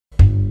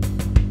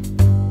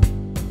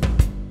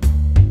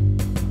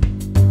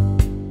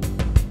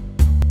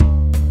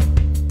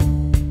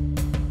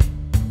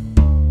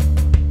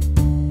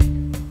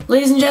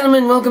Ladies and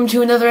gentlemen, welcome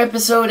to another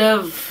episode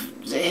of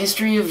the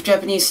History of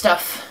Japanese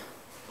Stuff.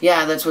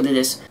 Yeah, that's what it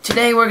is.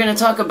 Today we're going to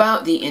talk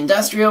about the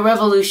Industrial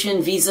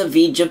Revolution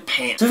vis-a-vis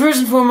Japan. So first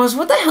and foremost,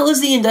 what the hell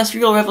is the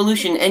Industrial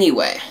Revolution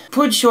anyway?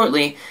 Put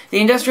shortly, the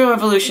Industrial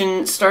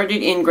Revolution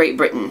started in Great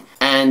Britain,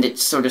 and it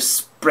sort of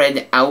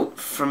spread out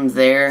from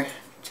there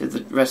to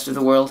the rest of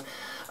the world.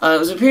 It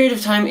was a period of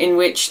time in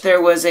which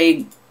there was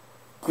a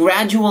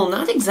gradual,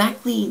 not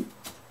exactly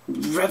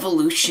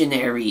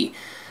revolutionary,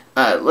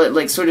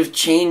 like sort of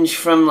change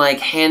from like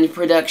hand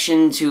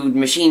production to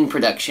machine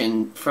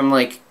production, from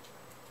like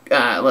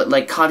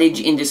cottage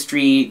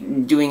industry,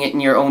 doing it in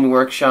your own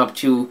workshop,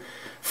 to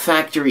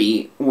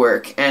factory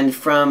work, and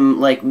from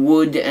like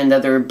wood and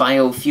other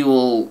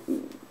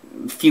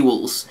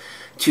fuels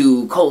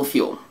to coal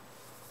fuel,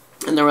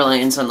 and the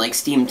reliance on like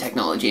steam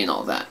technology and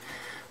all that.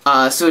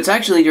 So it's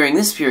actually during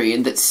this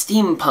period that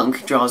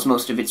steampunk draws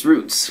most of its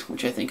roots,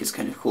 which I think is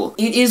kind of cool.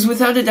 It is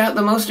without a doubt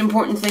the most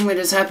important thing that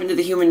has happened to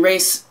the human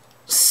race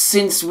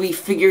since we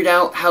figured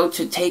out how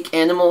to take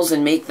animals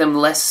and make them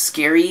less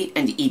scary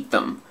and eat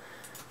them.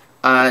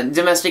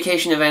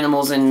 Domestication of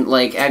animals in,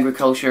 like,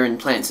 agriculture and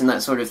plants and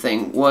that sort of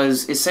thing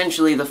was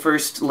essentially the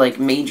first, like,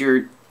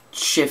 major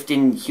shift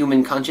in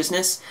human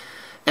consciousness,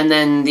 and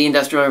then the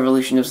Industrial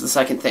Revolution was the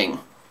second thing.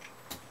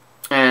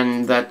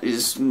 And that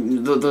is,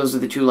 those are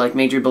the two, like,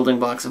 major building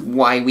blocks of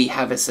why we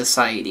have a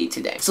society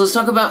today. So let's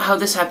talk about how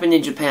this happened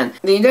in Japan.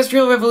 The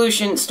Industrial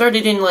Revolution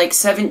started in, like,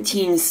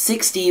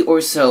 1760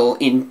 or so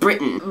in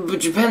Britain,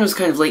 but Japan was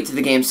kind of late to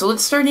the game, so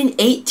let's start in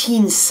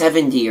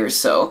 1870 or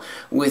so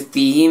with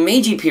the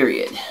Meiji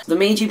period. The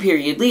Meiji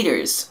period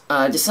leaders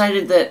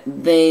decided that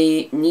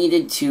they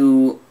needed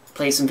to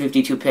play some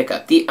 52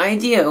 pickup. The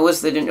idea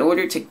was that in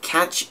order to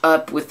catch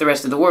up with the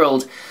rest of the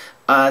world,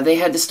 they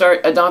had to start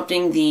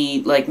adopting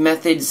the, like,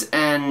 methods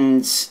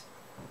and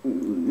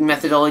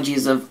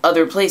methodologies of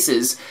other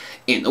places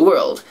in the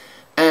world.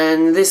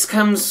 And this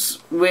comes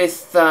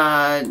with,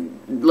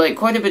 like,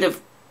 quite a bit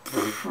of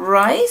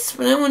price,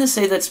 but I don't want to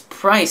say that's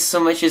price so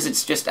much as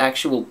it's just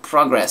actual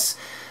progress,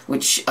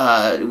 which,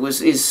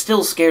 is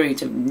still scary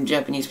to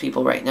Japanese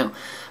people right now.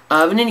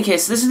 But in any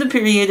case, this is the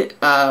period,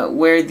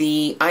 where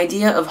the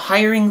idea of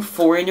hiring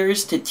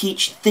foreigners to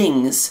teach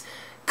things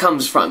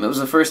comes from. It was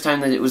the first time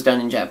that it was done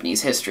in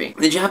Japanese history.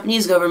 The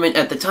Japanese government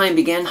at the time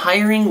began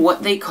hiring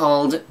what they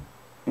called,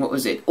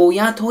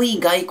 Oyatoi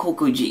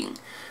Gaikokujin,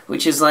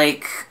 which is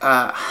like,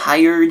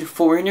 hired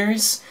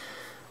foreigners.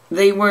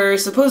 They were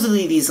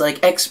supposedly these,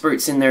 like,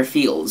 experts in their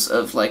fields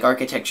of, like,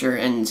 architecture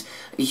and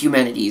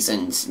humanities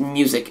and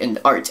music and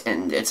art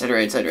and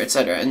etc, etc,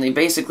 etc. And they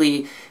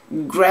basically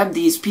grabbed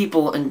these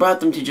people and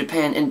brought them to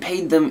Japan and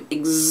paid them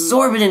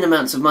exorbitant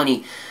amounts of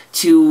money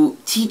to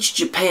teach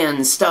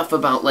Japan stuff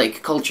about,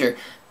 like, culture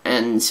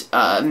and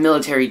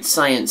military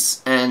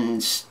science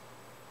and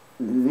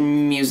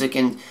music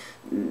and,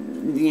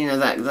 you know,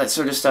 that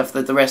sort of stuff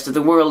that the rest of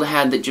the world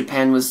had that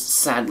Japan was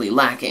sadly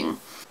lacking.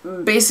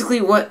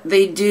 Basically what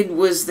they did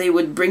was they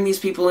would bring these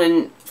people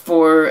in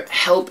for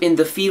help in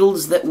the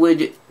fields that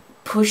would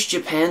push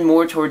Japan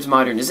more towards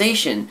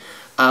modernization,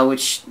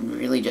 which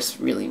really just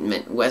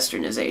meant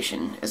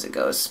westernization as it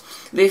goes.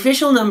 The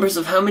official numbers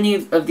of how many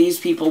of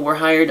these people were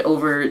hired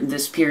over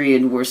this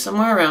period were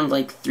somewhere around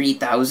like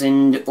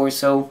 3,000 or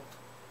so.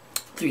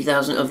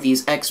 3,000 of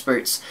these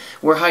experts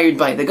were hired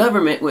by the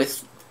government,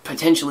 with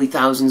potentially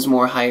thousands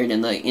more hired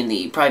in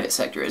the private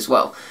sector as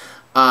well.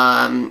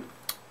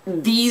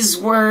 These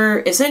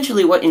were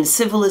essentially what in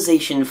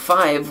Civilization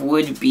 5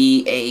 would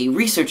be a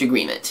research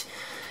agreement.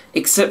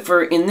 Except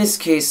for, in this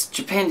case,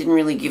 Japan didn't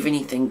really give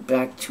anything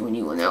back to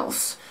anyone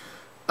else.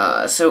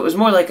 So it was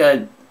more like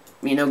a,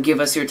 you know, give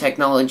us your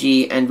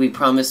technology and we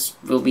promise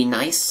we'll be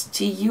nice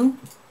to you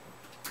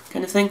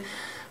kind of thing.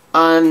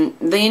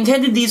 They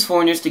intended these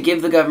foreigners to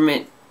give the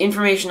government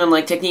information on,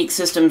 like, techniques,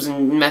 systems,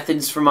 and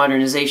methods for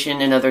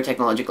modernization and other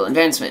technological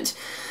advancement.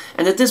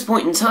 And at this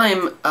point in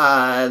time,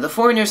 the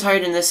foreigners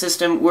hired in this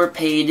system were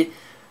paid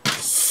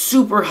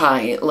super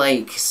high,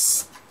 like,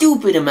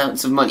 stupid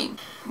amounts of money.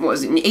 What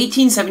was it? In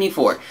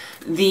 1874,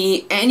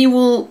 the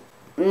annual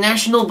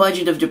national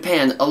budget of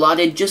Japan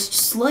allotted just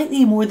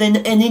slightly more than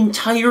an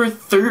entire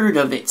third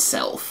of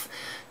itself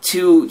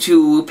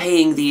to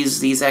paying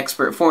these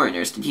expert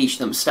foreigners to teach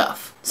them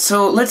stuff.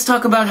 So let's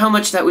talk about how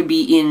much that would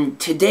be in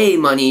today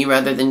money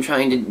rather than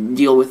trying to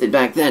deal with it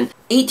back then.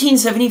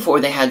 1874,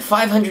 they had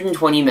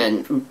 520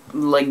 men,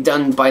 like,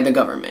 done by the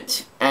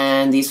government.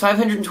 And these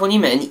 520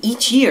 men,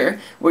 each year,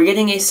 were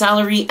getting a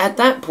salary at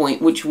that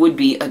point, which would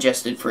be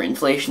adjusted for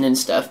inflation and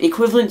stuff,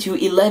 equivalent to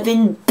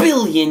 11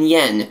 billion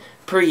yen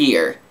per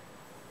year,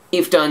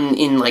 if done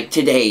in, like,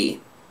 today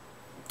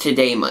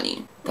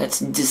money. That's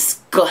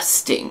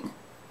disgusting.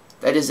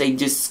 That is a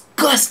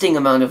disgusting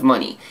amount of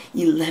money.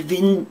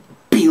 11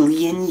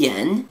 billion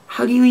yen?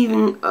 How do you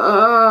even,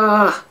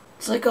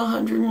 it's like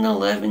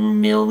 $111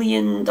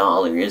 million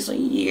a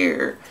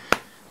year.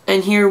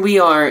 And here we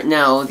are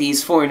now,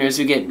 these foreigners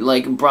who get,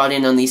 like, brought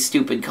in on these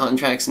stupid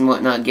contracts and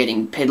whatnot,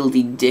 getting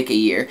piddledy-dick a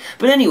year.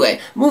 But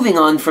anyway, moving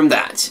on from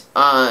that.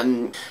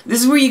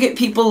 This is where you get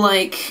people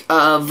like,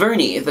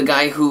 Verney, the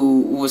guy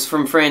who was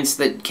from France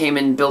that came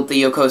and built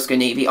the Yokosuka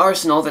Navy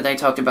Arsenal that I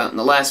talked about in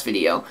the last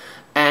video.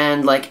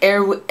 And, like,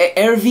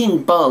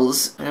 Erwin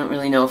Bulls, I don't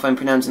really know if I'm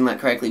pronouncing that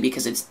correctly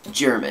because it's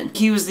German.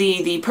 He was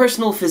the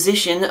personal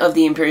physician of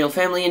the imperial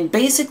family and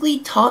basically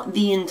taught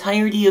the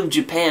entirety of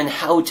Japan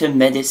how to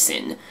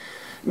medicine.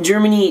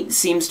 Germany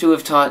seems to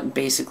have taught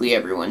basically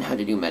everyone how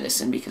to do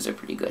medicine because they're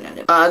pretty good at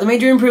it. The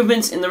major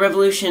improvements in the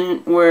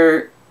revolution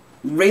were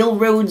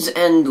railroads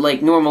and,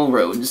 like, normal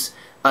roads.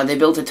 They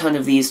built a ton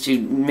of these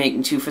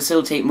to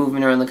facilitate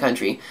movement around the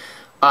country.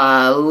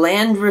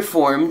 Land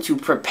reform to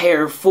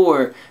prepare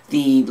for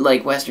the,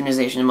 like,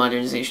 westernization and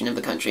modernization of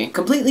the country.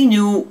 Completely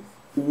new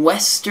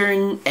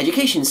Western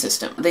education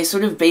system. They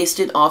sort of based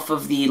it off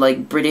of the,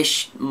 like,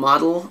 British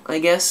model, I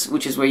guess,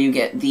 which is where you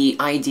get the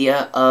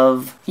idea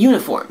of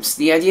uniforms.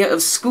 The idea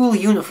of school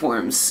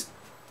uniforms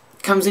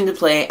comes into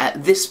play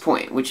at this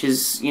point, which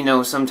is, you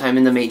know, sometime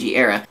in the Meiji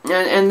era.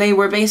 And they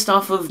were based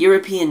off of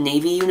European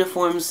Navy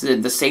uniforms,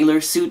 the sailor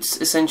suits,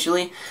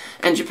 essentially.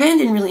 And Japan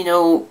didn't really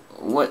know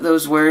what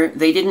those were.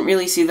 They didn't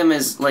really see them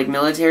as, like,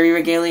 military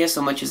regalia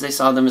so much as they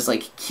saw them as,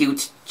 like,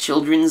 cute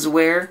children's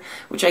wear,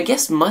 which I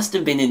guess must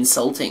have been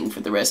insulting for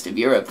the rest of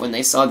Europe when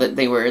they saw that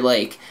they were,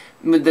 like,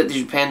 that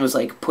Japan was,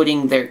 like,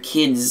 putting their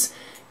kids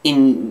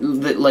in,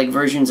 like,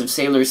 versions of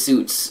sailor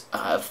suits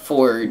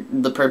for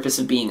the purpose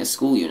of being a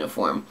school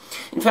uniform.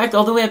 In fact,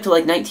 all the way up to,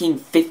 like,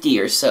 1950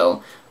 or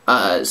so,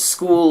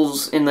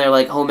 schools in their,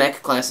 like, home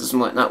ec classes and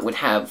whatnot would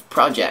have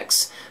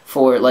projects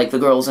for, like, the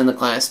girls in the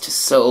class to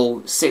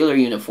sew sailor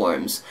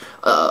uniforms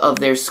of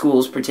their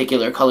school's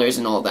particular colors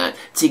and all that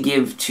to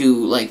give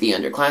to, like, the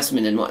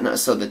underclassmen and whatnot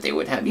so that they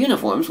would have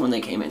uniforms when they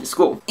came into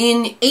school.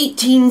 In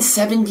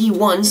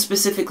 1871,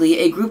 specifically,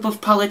 a group of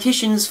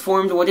politicians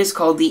formed what is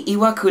called the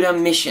Iwakura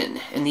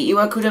Mission. And the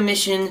Iwakura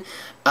Mission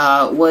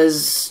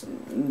was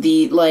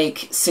the,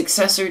 like,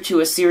 successor to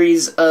a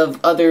series of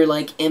other,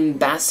 like,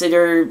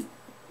 ambassador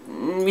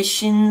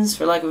missions,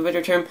 for lack of a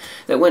better term,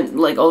 that went,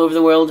 like, all over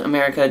the world,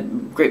 America,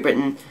 Great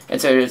Britain,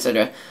 etc.,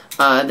 etc.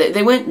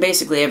 They went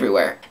basically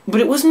everywhere. But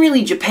it wasn't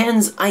really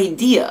Japan's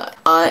idea.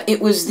 It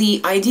was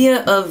the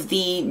idea of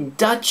the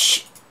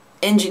Dutch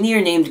engineer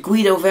named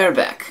Guido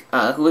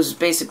Verbeek, who was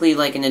basically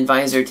like an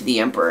advisor to the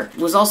emperor.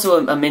 He was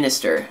also a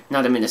minister,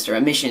 not a minister, a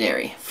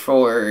missionary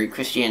for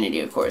Christianity,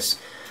 of course.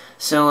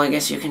 So I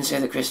guess you can say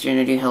that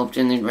Christianity helped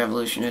in the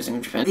revolutionizing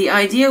of Japan. The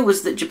idea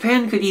was that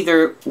Japan could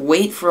either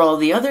wait for all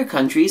the other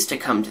countries to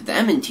come to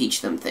them and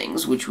teach them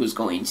things, which was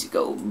going to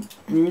go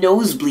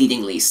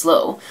nosebleedingly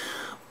slow,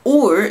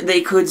 or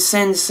they could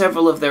send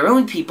several of their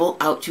own people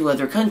out to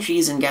other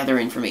countries and gather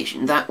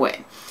information that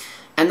way.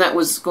 And that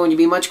was going to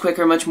be much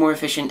quicker, much more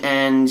efficient,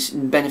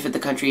 and benefit the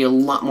country a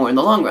lot more in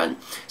the long run.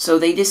 So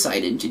they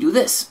decided to do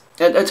this.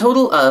 A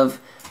total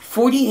of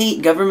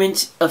 48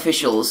 government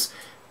officials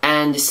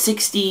and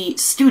 60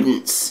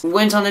 students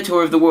went on a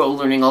tour of the world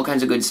learning all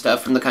kinds of good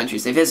stuff from the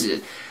countries they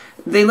visited.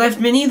 They left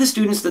many of the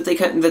students that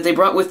they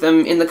brought with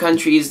them in the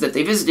countries that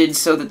they visited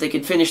so that they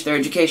could finish their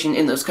education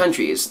in those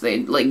countries.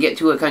 They'd, like, get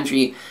to a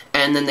country,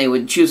 and then they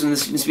would choose one of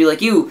the students to be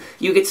like, you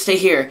get to stay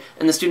here.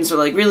 And the students are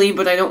like, really?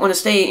 But I don't want to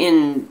stay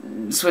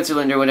in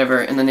Switzerland or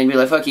whatever. And then they'd be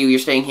like, fuck you, you're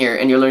staying here,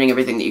 and you're learning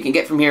everything that you can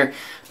get from here,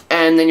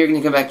 and then you're going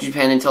to come back to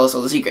Japan and tell us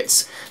all the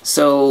secrets.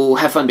 So,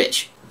 have fun,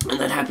 bitch. And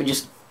that happened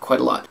just quite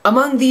a lot.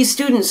 Among these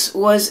students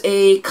was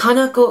a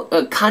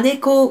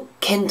Kaneko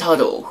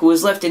Kentaro, who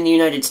was left in the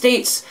United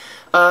States,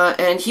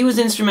 and he was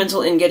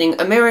instrumental in getting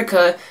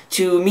America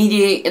to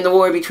mediate in the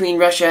war between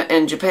Russia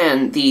and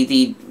Japan,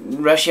 the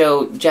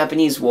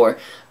Russo-Japanese War.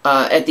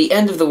 At the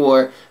end of the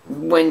war,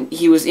 when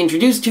he was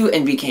introduced to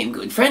and became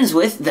good friends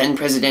with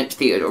then-President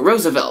Theodore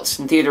Roosevelt.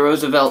 And Theodore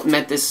Roosevelt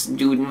met this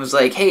dude and was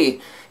like, hey,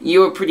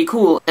 you're pretty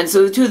cool. And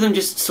so the two of them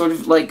just sort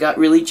of, like, got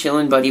really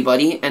chillin'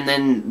 buddy-buddy, and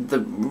then the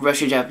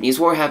Russia-Japanese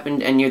War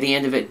happened, and near the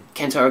end of it,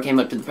 Kentaro came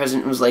up to the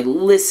president and was like,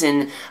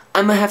 listen,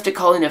 I'm gonna have to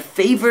call in a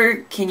favor,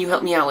 can you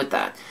help me out with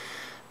that?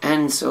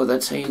 And so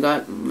that's how you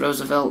got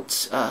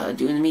Roosevelt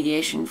doing the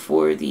mediation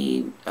for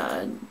the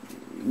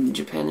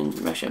Japan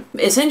and Russia.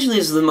 Essentially,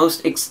 this is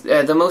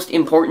the most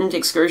important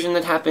excursion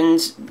that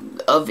happened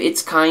of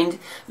its kind.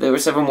 There were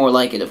several more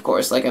like it, of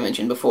course, like I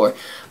mentioned before.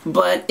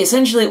 But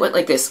essentially, it went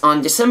like this.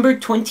 On December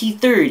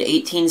 23rd,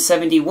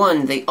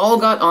 1871, they all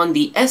got on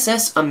the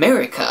SS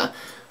America.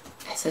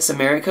 SS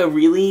America?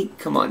 Really?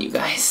 Come on, you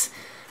guys.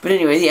 But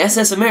anyway, the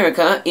SS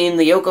America in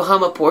the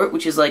Yokohama port,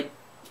 which is like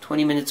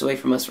 20 minutes away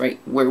from us, right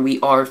where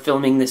we are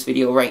filming this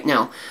video right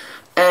now.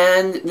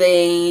 And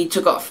they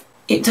took off.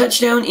 It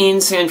touched down in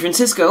San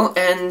Francisco,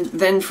 and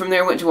then from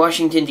there went to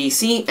Washington,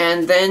 D.C.,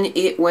 and then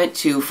it went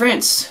to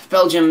France,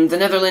 Belgium, the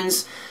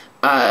Netherlands,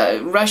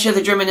 Russia,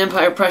 the German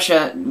Empire,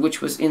 Prussia,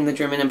 which was in the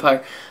German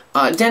Empire,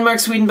 Denmark,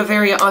 Sweden,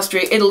 Bavaria,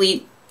 Austria,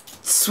 Italy,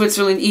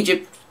 Switzerland,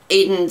 Egypt,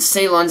 Aden,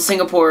 Ceylon,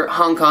 Singapore,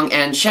 Hong Kong,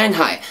 and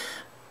Shanghai.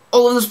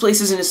 All of those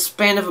places in a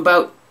span of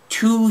about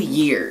 2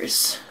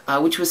 years.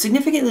 which was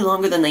significantly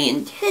longer than they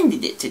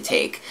intended it to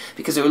take,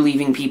 because they were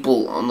leaving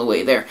people on the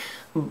way there.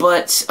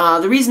 But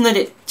the reason that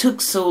it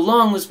took so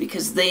long was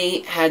because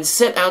they had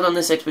set out on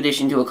this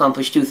expedition to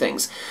accomplish two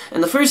things.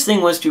 And the first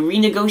thing was to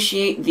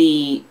renegotiate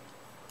the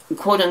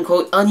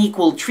quote-unquote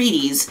unequal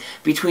treaties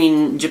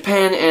between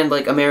Japan and,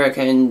 like,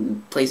 America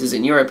and places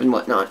in Europe and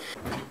whatnot.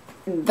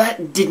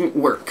 That didn't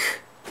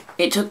work.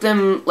 It took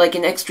them, like,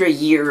 an extra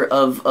year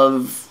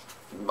of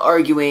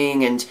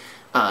arguing and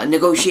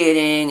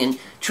negotiating and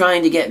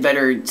trying to get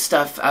better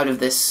stuff out of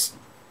this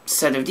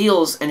set of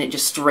deals, and it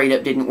just straight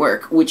up didn't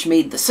work, which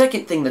made the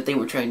second thing that they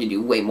were trying to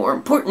do way more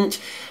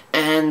important.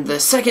 And the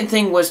second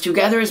thing was to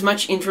gather as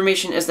much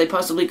information as they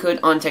possibly could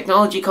on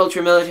technology,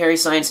 culture, military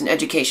science, and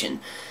education.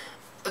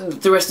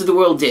 The rest of the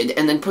world did,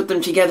 and then put them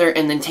together,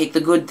 and then take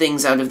the good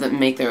things out of them and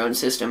make their own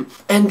system.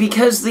 And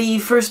because the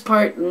first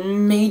part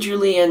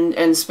majorly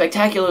and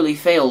spectacularly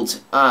failed,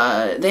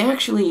 they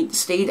actually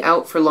stayed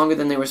out for longer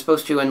than they were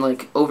supposed to, and,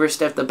 like,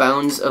 overstepped the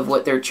bounds of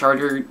what their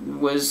charter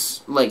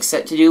was, like,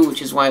 set to do,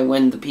 which is why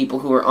when the people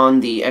who were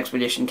on the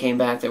expedition came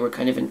back, they were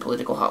kind of in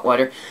political hot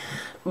water.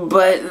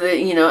 But,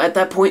 you know, at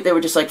that point, they were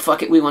just like,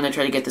 fuck it, we want to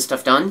try to get this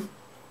stuff done.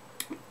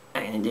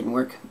 And it didn't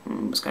work.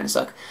 It was kind of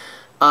suck.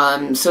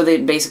 So they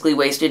basically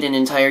wasted an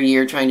entire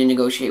year trying to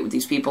negotiate with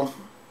these people.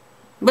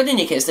 But in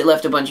any case, they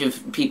left a bunch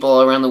of people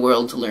all around the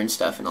world to learn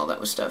stuff and all that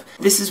was stuff.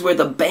 This is where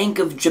the Bank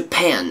of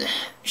Japan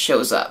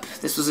shows up.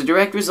 This was a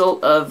direct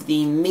result of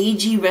the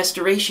Meiji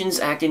Restorations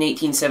Act in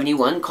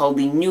 1871, called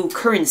the New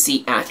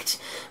Currency Act,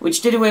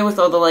 which did away with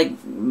all the, like,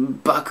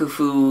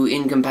 bakufu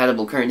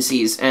incompatible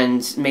currencies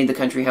and made the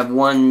country have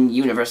one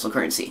universal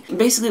currency.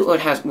 Basically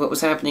what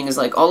was happening is,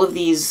 like, all of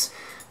these,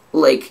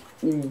 like,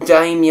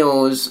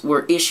 daimyos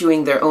were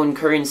issuing their own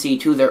currency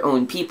to their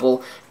own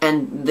people,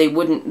 and they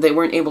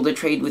weren't able to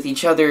trade with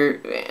each other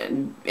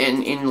and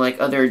in, like,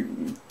 other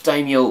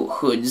daimyo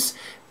hoods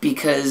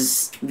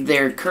because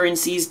their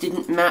currencies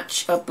didn't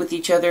match up with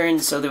each other,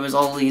 and so there was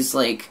all these,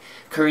 like,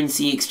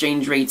 currency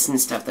exchange rates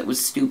and stuff that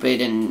was stupid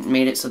and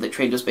made it so that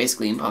trade was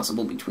basically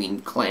impossible between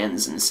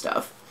clans and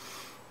stuff.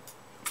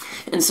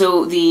 And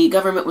so the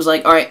government was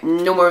like, alright,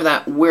 no more of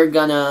that, we're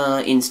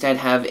gonna instead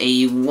have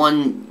a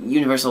one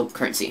universal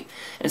currency.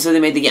 And so they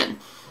made the yen.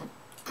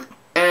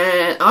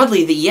 And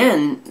oddly, the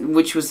yen,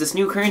 which was this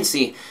new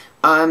currency,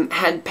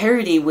 had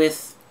parity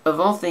with, of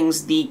all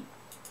things, the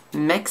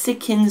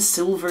Mexican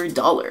silver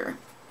dollar,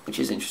 which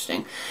is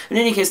interesting. In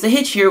any case, the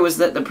hitch here was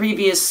that the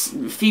previous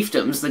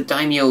fiefdoms, the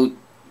daimyo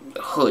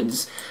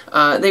hoods,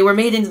 they were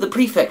made into the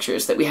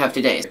prefectures that we have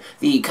today.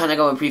 The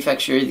Kanagawa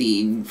Prefecture,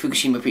 the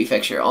Fukushima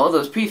Prefecture, all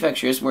those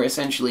prefectures were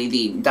essentially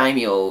the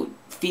daimyo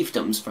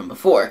fiefdoms from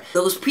before.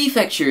 Those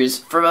prefectures,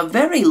 for a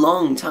very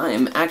long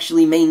time,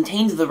 actually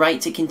maintained the right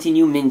to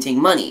continue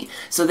minting money.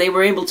 So they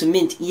were able to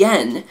mint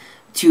yen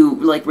to,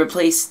 like,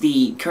 replace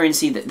the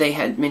currency that they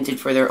had minted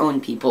for their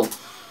own people.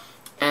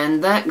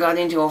 And that got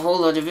into a whole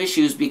lot of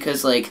issues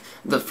because, like,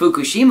 the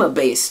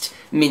Fukushima-based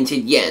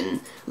minted yen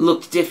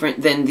looked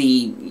different than the,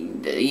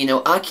 you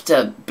know,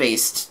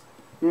 Akita-based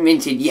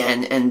minted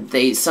yen,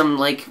 and some,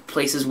 like,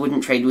 places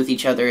wouldn't trade with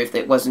each other if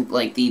it wasn't,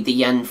 like, the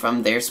yen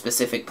from their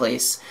specific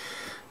place.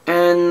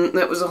 And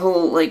that was a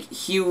whole, like,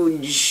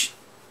 huge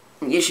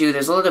issue.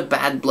 There's a lot of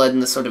bad blood in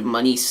the sort of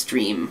money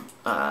stream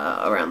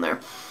around there.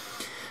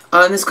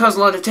 And this caused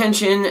a lot of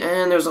tension,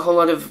 and there was a whole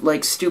lot of,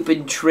 like,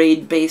 stupid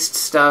trade-based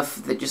stuff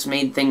that just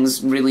made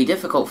things really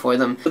difficult for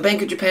them. The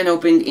Bank of Japan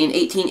opened in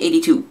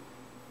 1882,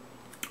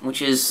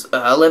 which is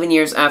 11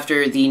 years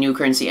after the New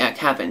Currency Act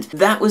happened.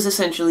 That was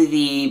essentially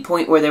the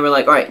point where they were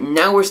like, alright,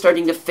 now we're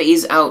starting to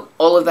phase out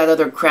all of that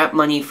other crap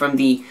money from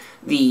the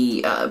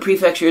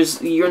prefectures.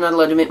 You're not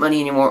allowed to mint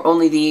money anymore,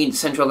 only the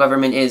central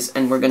government is,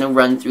 and we're going to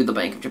run through the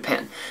Bank of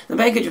Japan. The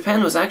Bank of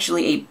Japan was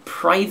actually a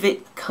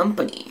private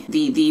company.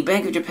 The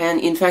Bank of Japan,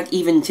 in fact,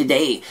 even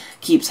today,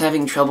 keeps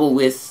having trouble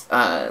with,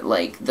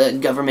 like, the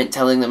government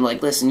telling them,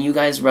 like, listen, you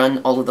guys run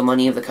all of the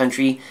money of the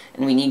country,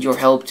 and we need your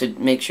help to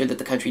make sure that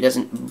the country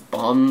doesn't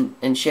bomb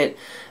and shit.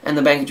 And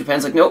the Bank of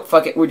Japan's like, nope,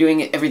 fuck it, we're doing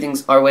it,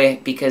 everything's our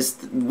way, because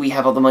we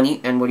have all the money,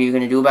 and what are you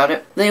going to do about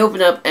it? They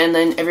opened up, and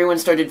then everyone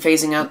started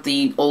phasing out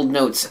the old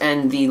notes,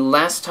 and the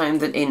last time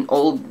that an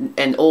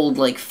old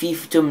like,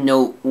 fiefdom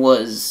note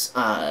was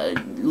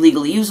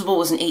legally usable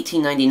was in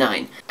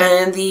 1899.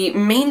 And the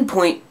main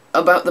point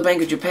about the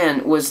Bank of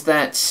Japan was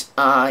that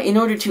in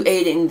order to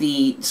aid in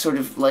the sort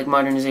of, like,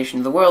 modernization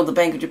of the world, the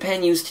Bank of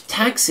Japan used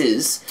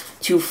taxes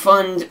to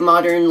fund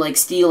modern, like,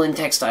 steel and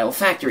textile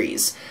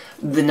factories,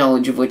 the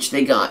knowledge of which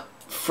they got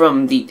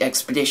from the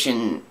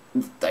expedition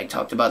I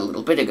talked about a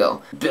little bit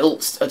ago.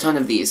 Built a ton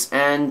of these,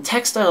 and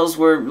textiles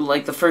were,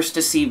 like, the first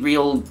to see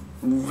real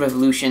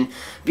revolution,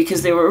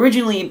 because they were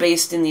originally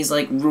based in these,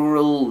 like,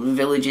 rural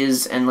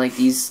villages and, like,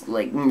 these,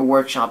 like,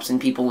 workshops,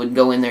 and people would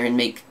go in there and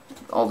make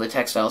all the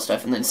textile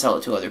stuff and then sell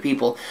it to other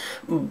people.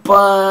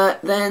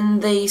 But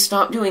then they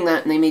stopped doing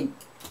that, and they made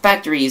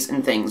factories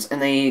and things,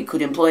 and they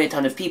could employ a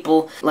ton of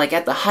people. Like,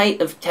 at the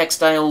height of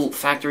textile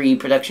factory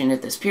production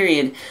at this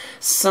period,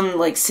 some,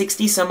 like,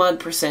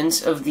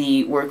 60-some-odd% of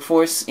the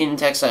workforce in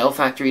textile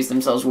factories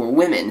themselves were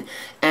women,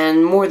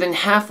 and more than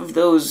half of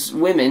those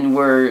women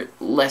were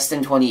less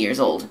than 20 years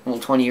old. Well,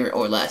 20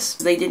 or less.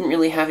 They didn't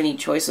really have any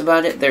choice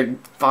about it. Their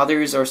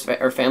fathers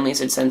or families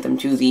had sent them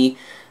to the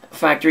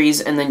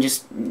factories and then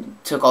just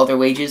took all their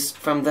wages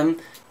from them.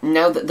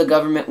 Now that the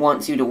government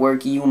wants you to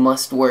work, you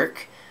must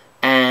work,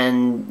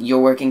 and you're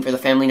working for the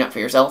family, not for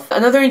yourself.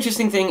 Another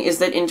interesting thing is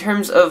that in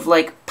terms of,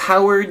 like,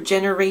 power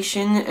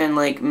generation and,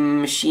 like,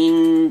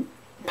 machine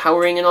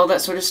powering and all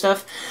that sort of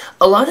stuff,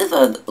 a lot of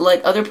the,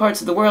 like, other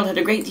parts of the world had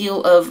a great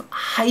deal of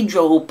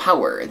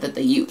hydropower that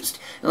they used.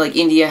 Like,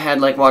 India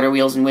had, like, water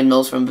wheels and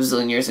windmills from a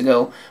bazillion years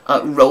ago.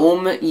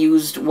 Rome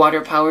used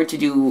water power to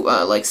do,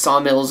 like,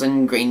 sawmills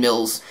and grain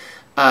mills.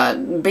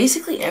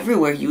 Basically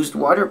everywhere used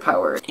water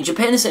power.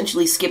 Japan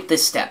essentially skipped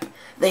this step.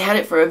 They had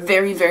it for a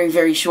very, very,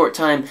 very short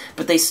time,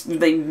 but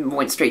they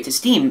went straight to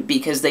steam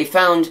because they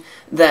found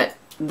that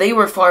they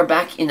were far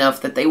back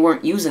enough that they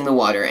weren't using the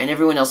water, and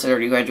everyone else had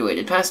already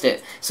graduated past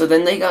it. So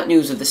then they got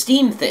news of the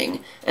steam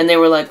thing, and they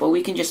were like, well,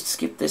 we can just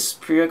skip this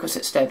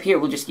prerequisite step here.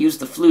 We'll just use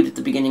the flute at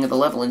the beginning of the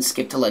level and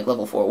skip to, like,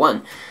 level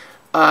 4-1.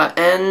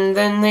 And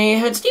then they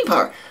had steam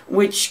power,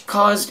 which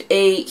caused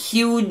a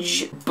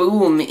huge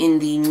boom in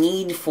the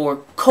need for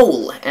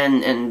coal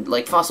and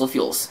like, fossil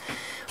fuels.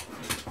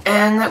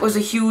 And that was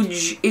a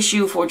huge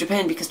issue for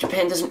Japan because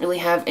Japan doesn't really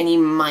have any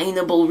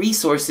mineable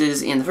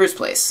resources in the first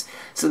place.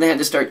 So they had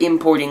to start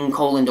importing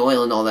coal and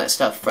oil and all that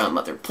stuff from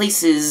other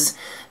places,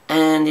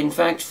 and in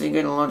fact they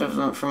get a lot of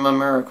them from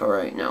America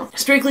right now.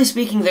 Strictly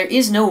speaking, there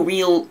is no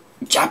real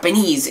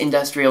Japanese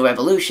Industrial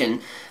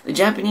Revolution. The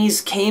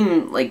Japanese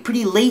came, like,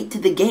 pretty late to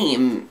the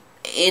game,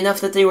 enough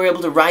that they were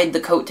able to ride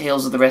the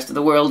coattails of the rest of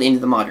the world into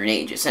the modern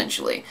age,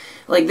 essentially.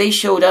 Like, they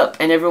showed up,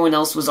 and everyone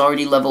else was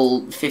already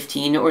level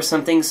 15 or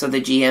something, so the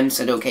GM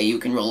said, okay, you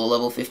can roll a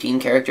level 15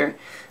 character.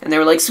 And they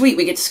were like, sweet,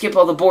 we get to skip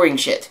all the boring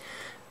shit.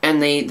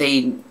 And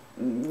they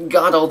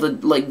got all the,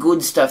 like,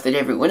 good stuff that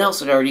everyone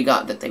else had already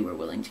got that they were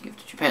willing to give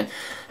to Japan.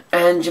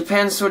 And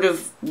Japan sort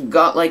of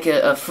got, like,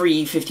 a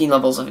free 15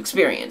 levels of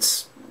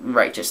experience.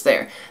 Right, just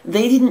there.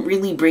 They didn't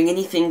really bring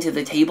anything to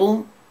the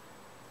table,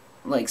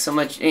 like, so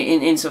much,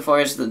 insofar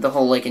as the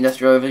whole, like,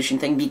 Industrial Revolution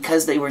thing,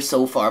 because they were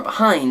so far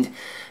behind,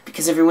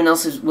 because everyone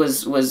else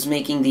was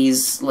making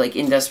these, like,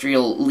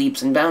 industrial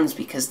leaps and bounds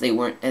because they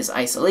weren't as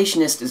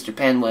isolationist as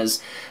Japan was,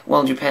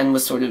 while Japan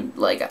was sort of,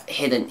 like,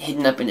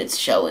 hidden up in its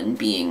shell and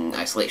being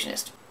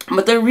isolationist.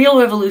 But the real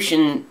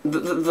revolution,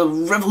 the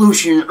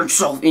revolution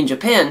itself in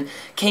Japan,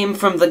 came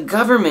from the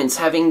governments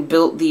having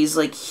built these,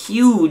 like,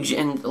 huge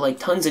and, like,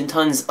 tons and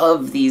tons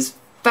of these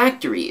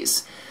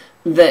factories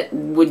that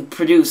would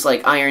produce,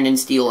 like, iron and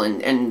steel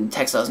and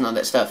textiles and all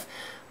that stuff,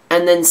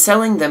 and then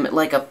selling them at,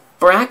 like, a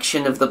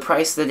fraction of the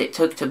price that it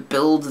took to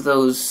build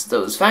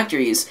those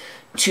factories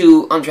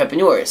to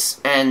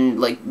entrepreneurs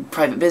and, like,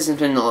 private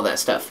businessmen and all that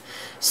stuff.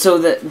 So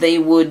that they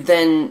would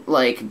then,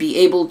 like, be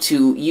able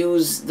to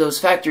use those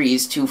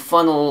factories to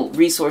funnel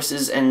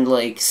resources and,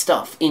 like,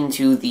 stuff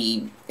into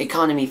the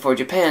economy for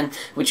Japan,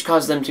 which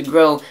caused them to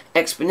grow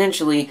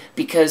exponentially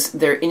because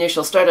their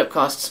initial startup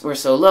costs were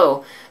so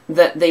low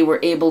that they were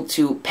able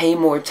to pay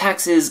more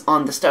taxes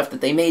on the stuff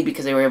that they made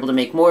because they were able to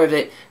make more of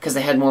it because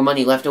they had more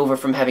money left over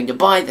from having to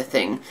buy the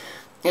thing.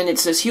 And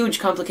it's this huge,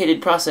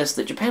 complicated process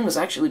that Japan was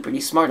actually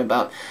pretty smart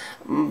about,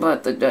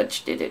 but the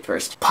Dutch did it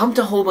first. Pumped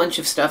a whole bunch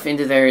of stuff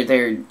into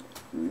their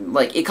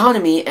like,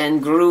 economy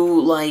and grew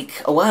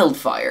like a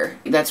wildfire.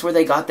 That's where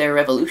they got their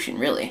revolution,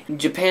 really.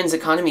 Japan's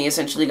economy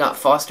essentially got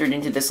fostered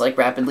into this, like,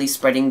 rapidly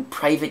spreading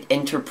private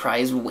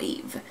enterprise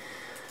wave.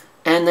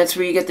 And that's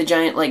where you get the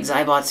giant, like,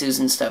 Zaibatsus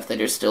and stuff that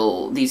are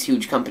still these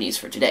huge companies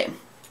for today.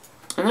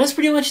 And that's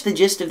pretty much the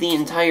gist of the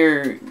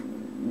entire,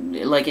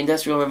 like,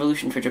 Industrial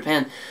Revolution for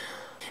Japan.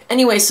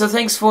 Anyway, so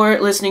thanks for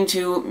listening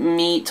to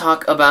me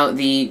talk about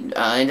the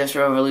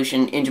Industrial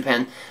Revolution in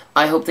Japan.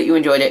 I hope that you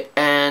enjoyed it,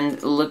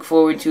 and look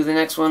forward to the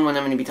next one when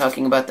I'm going to be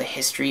talking about the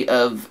history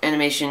of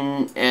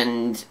animation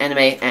and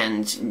anime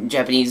and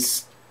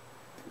Japanese,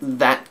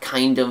 that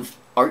kind of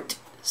art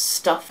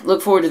stuff.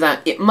 Look forward to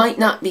that. It might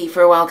not be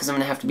for a while, because I'm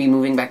going to have to be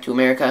moving back to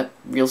America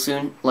real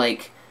soon.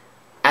 Like,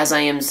 as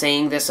I am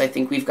saying this, I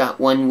think we've got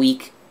 1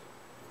 week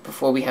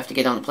before we have to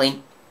get on a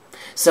plane.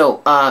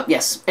 So,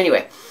 yes,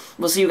 anyway.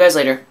 We'll see you guys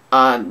later.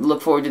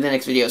 Look forward to the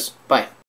next videos. Bye.